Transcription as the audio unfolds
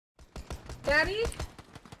Daddy?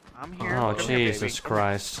 I'm here. Oh, Come here, Jesus baby.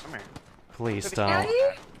 Christ. Come here. Please Come don't.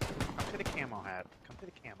 Daddy? Come to the camo hat. Come to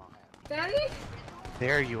the camo hat. Daddy?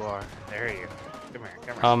 There you are. There you are. Come here.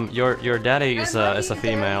 Come here. Your daddy is a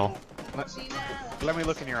female. Let me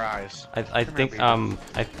look in your eyes. I think Come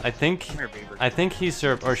here, Beaver. I think he's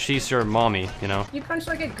your or she's your mommy, you know. You punch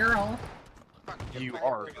like a girl. You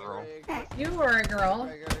are a girl. You are a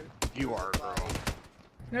girl. You are a girl.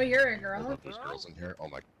 No, you're a girl. There's girls in here. Oh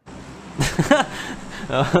my.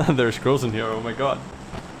 There's girls in here. Oh my god.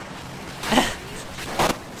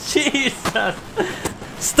 Jesus!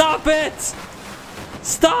 Stop it!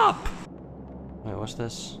 Stop! Wait, what's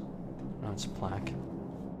this? Oh, it's black.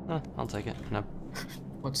 I'll take it. No.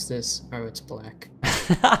 What's this? Oh, it's black.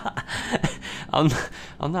 I'm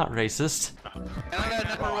not racist.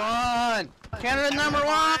 Canada #1! Canada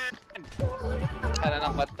 #1! Canada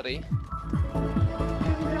 #3.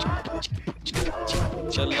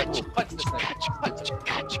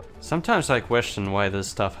 Sometimes I question why this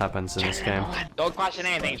stuff happens in this game. Don't question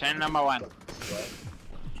anything, China #1.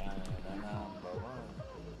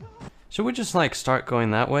 Should we just like start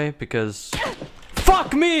going that way? Because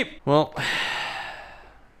fuck me! Well,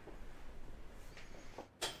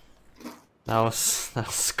 that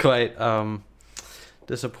was quite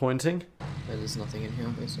disappointing. There's nothing in here,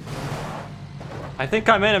 basically. I think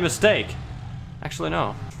I made a mistake. Actually,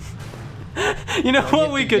 no. You know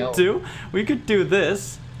what we could do? We could do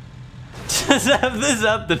this. Just have this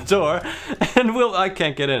at the door, and I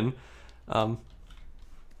can't get in.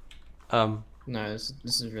 No, this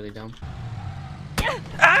is really dumb.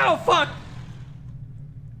 Ow! Fuck!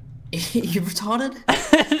 You retarded?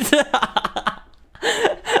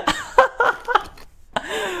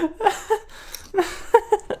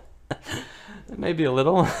 Maybe a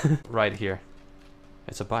little. Right here.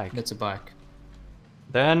 It's a bike. That's a bike.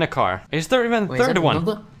 Then a car. Is there even a Wait, is third that one?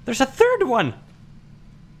 another? There's a third one!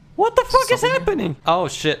 What the fuck is happening? Oh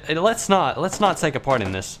shit, let's not take a part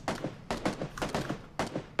in this.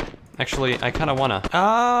 Actually, I kinda wanna.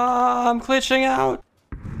 I'm glitching out!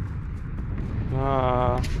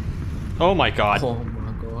 Oh my god. Oh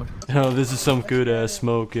my god. Oh, this is some good ass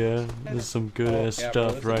smoke, yeah. This is some good ass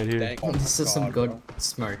stuff right here. This is some good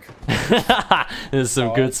smoke. This is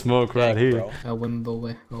some good smoke right here.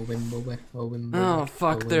 Oh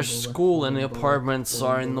fuck, there's school and the apartments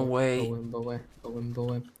are in the way.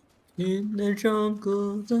 In the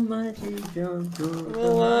jungle, the mighty jungle, The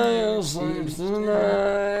lion sleeps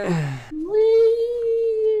tonight.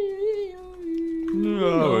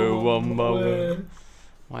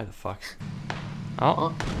 Why the fuck?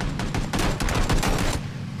 Oh.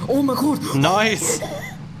 Oh my god! Nice!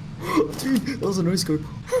 Dude, that was a no scope.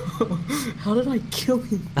 How did I kill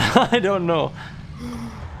him? I don't know.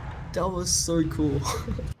 That was so cool.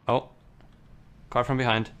 Oh. Car from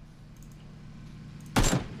behind.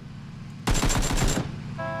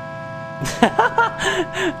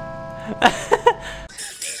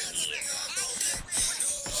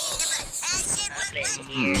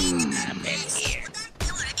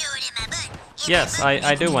 Yes,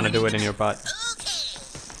 I do want to do it in your butt.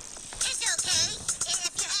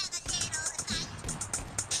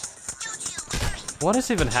 What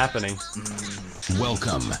is even happening?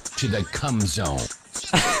 Welcome to the cum zone.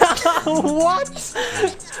 What?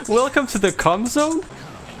 Welcome to the cum zone?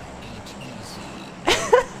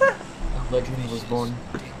 Legend was born.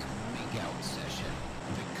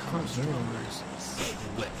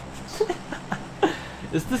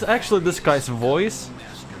 Is this actually this guy's voice?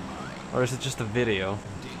 Or is it just a video?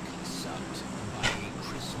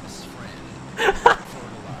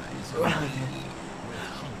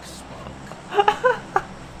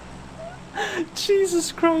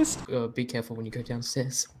 Jesus Christ. Be careful when you go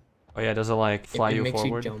downstairs. Oh yeah, does it like fly It you makes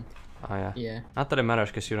forward? you jump. Oh yeah. Yeah. Not that it matters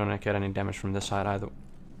because you don't get any damage from this side either.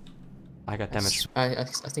 I got damage. I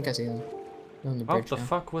think I see them. They're on the What bridge the now.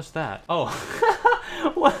 fuck was that? Oh.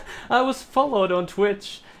 What? I was followed on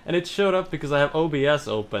Twitch and it showed up because I have OBS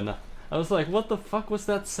open. I was like, what the fuck was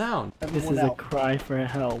that sound? This is a cry for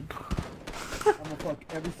help. I'm gonna fuck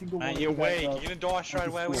every single one. You're of you guys awake. up. You're gonna dash right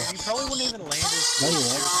away. You probably wouldn't even land this. No, you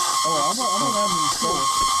won't. Oh, I'm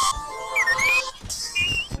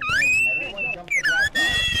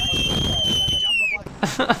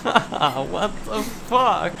gonna What the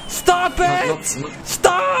fuck? Stop it!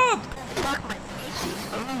 Stop!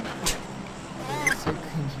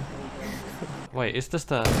 Wait, is this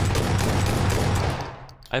the...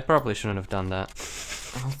 I probably shouldn't have done that. I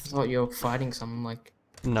thought you were fighting someone like...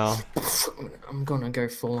 No. I'm gonna go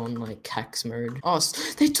full on like hacks mode. Oh,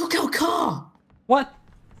 they took our car! What?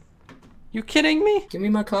 You kidding me? Give me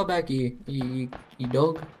my car back, you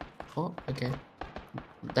dog. Oh, okay.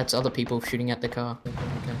 That's other people shooting at the car. Okay,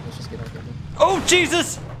 let's just get out of here. Oh,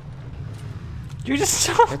 Jesus! You just...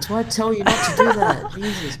 That's why I tell you not to do that.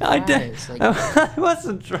 Jesus Christ. I did. Like, I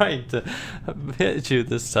wasn't trying to hit you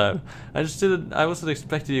this time. I just didn't... I wasn't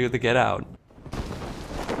expecting you to get out.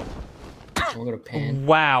 I'm gonna pan.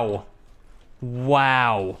 Wow.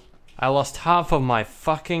 Wow. I lost half of my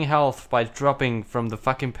fucking health by dropping from the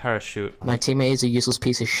fucking parachute. My teammate is a useless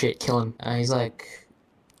piece of shit. Kill him. He's like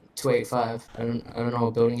 285. I don't know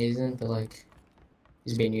what building he's in, but like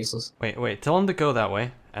he's being useless. Wait. Tell him to go that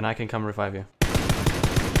way, and I can come revive you.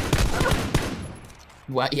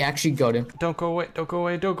 What? You actually got him. Don't go away. Don't go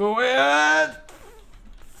away. Don't go away.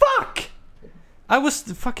 Fuck! I was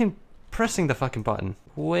fucking pressing the fucking button.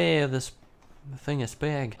 Where this thing is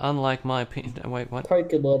big. Unlike my wait, what?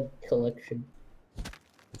 Pokemon collection.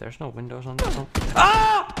 There's no windows on this one.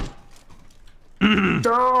 Ah!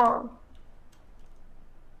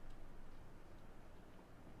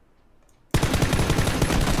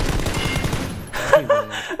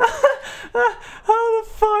 How the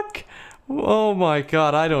fuck? Oh my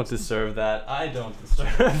god, I don't deserve that. I don't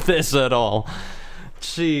deserve this at all.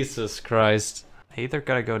 Jesus Christ. I either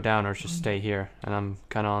gotta go down or just stay here, and I'm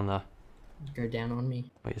kinda on the... Go down on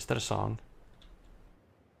me. Wait, is that a song?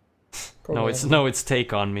 Probably No, it's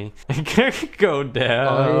Take On Me. Go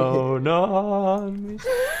down on me.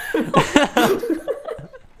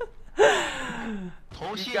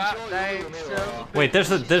 Wait,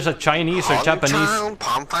 there's a Chinese or Japanese. Shut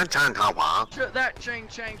that ching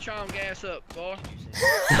chang chong gas up, boy.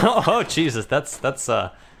 Oh Jesus, that's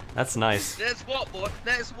nice. That's what, boy?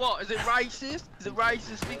 That's what? Is it racist? Is it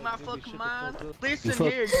racist? Speak my fucking mind.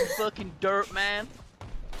 Listen here, you fucking dirt man.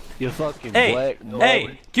 You fucking Hey,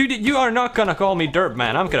 hey, you are not gonna call me dirt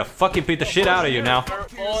man. I'm gonna fucking beat the shit out of you now.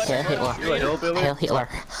 Hail Hitler. Hail Hitler.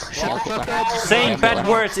 Hail Hitler. Saying bad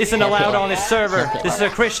words isn't allowed on this server. This is a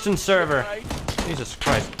Christian server. Jesus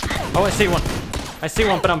Christ. Oh, I see one. I see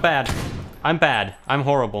one, but I'm bad. I'm bad. I'm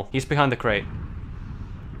horrible. He's behind the crate.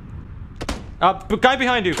 Guy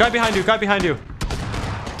behind you. Guy behind you. Guy behind you.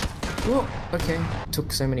 Oh, okay.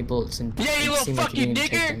 Took so many bullets and Yeah, you little fucking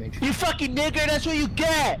nigger! You fucking nigger, that's what you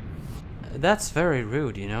get! That's very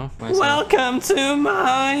rude, you know. Why is that? Welcome to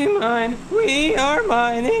my mine. We are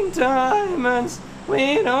mining diamonds.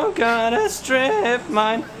 We don't gotta strip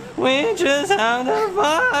mine. We just have to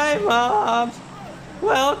fight mobs.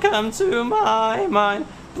 Welcome to my mine.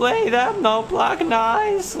 Play that no block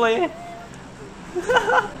nicely.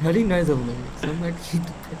 How do you know the lyrics? I'm actually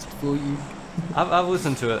depressed for you. I've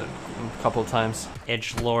listened to it a couple times.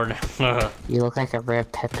 Edgelord. You look like a rare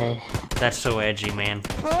Pepe. That's so edgy, man.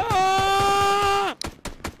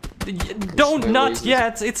 Don't not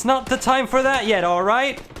yet. It's not the time for that yet,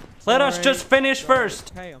 alright? Let us just finish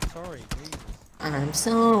first. Hey, I'm sorry. I'm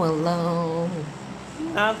so alone.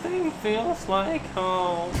 Nothing feels like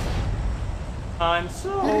home. I'm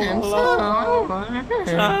so alone.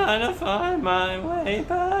 Trying to find my way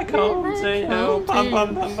back home to you.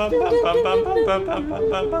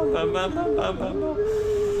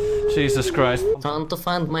 Jesus Christ. Trying to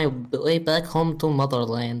find my way back home to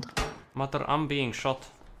motherland. Mother, I'm being shot.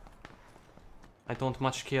 I don't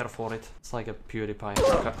much care for it. It's like a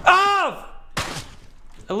PewDiePie. Ah!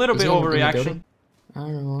 A little bit overreaction. I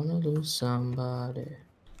don't wanna lose somebody.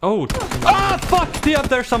 Oh! Ah! Fuck! Yeah,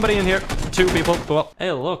 there's somebody in here. Two people. Well,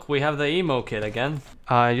 hey, look, we have the emo kid again.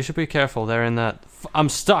 You should be careful. They're in that. I'm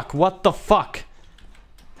stuck. What the fuck?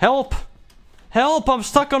 Help! Help! I'm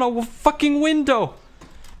stuck on a fucking window.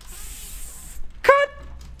 God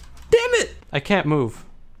damn it! I can't move.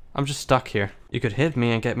 I'm just stuck here. You could hit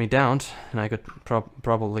me and get me downed, and I could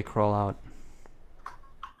probably crawl out.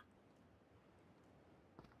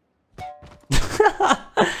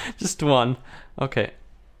 Just one. Okay.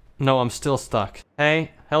 No, I'm still stuck.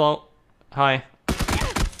 Hey, hello. Hi.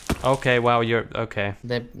 Okay, wow, you're okay.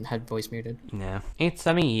 They had voice muted. Yeah. It's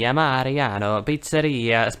a me, Mariano,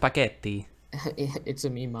 pizzeria, spaghetti. It's a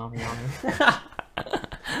me, Mariano.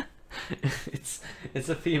 It's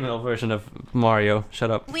a female version of Mario.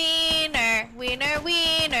 Shut up. Wiener, wiener,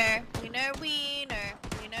 wiener, wiener, wiener,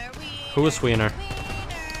 wiener, wiener. Who is Wiener?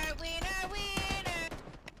 Wiener, wiener, wiener,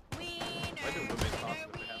 wiener. Why do women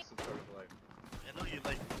constantly have some sort of like... I know you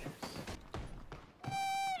like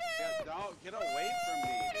don't get away from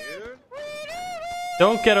me, dude.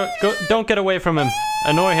 Don't get away from him.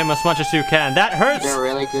 Annoy him as much as you can. That hurts. You're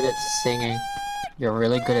really good at singing. You're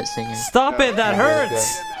really good at singing. Stop it. That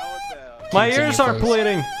hurts. My ears are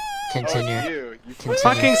bleeding. Continue. Continue.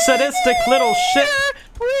 Fucking sadistic little shit.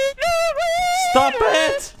 Stop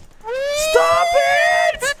it. Stop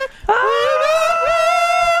it.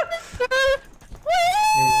 Ah!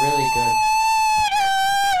 You're really good.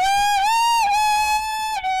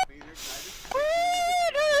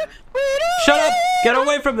 Get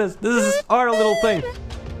away from this. This is our little thing.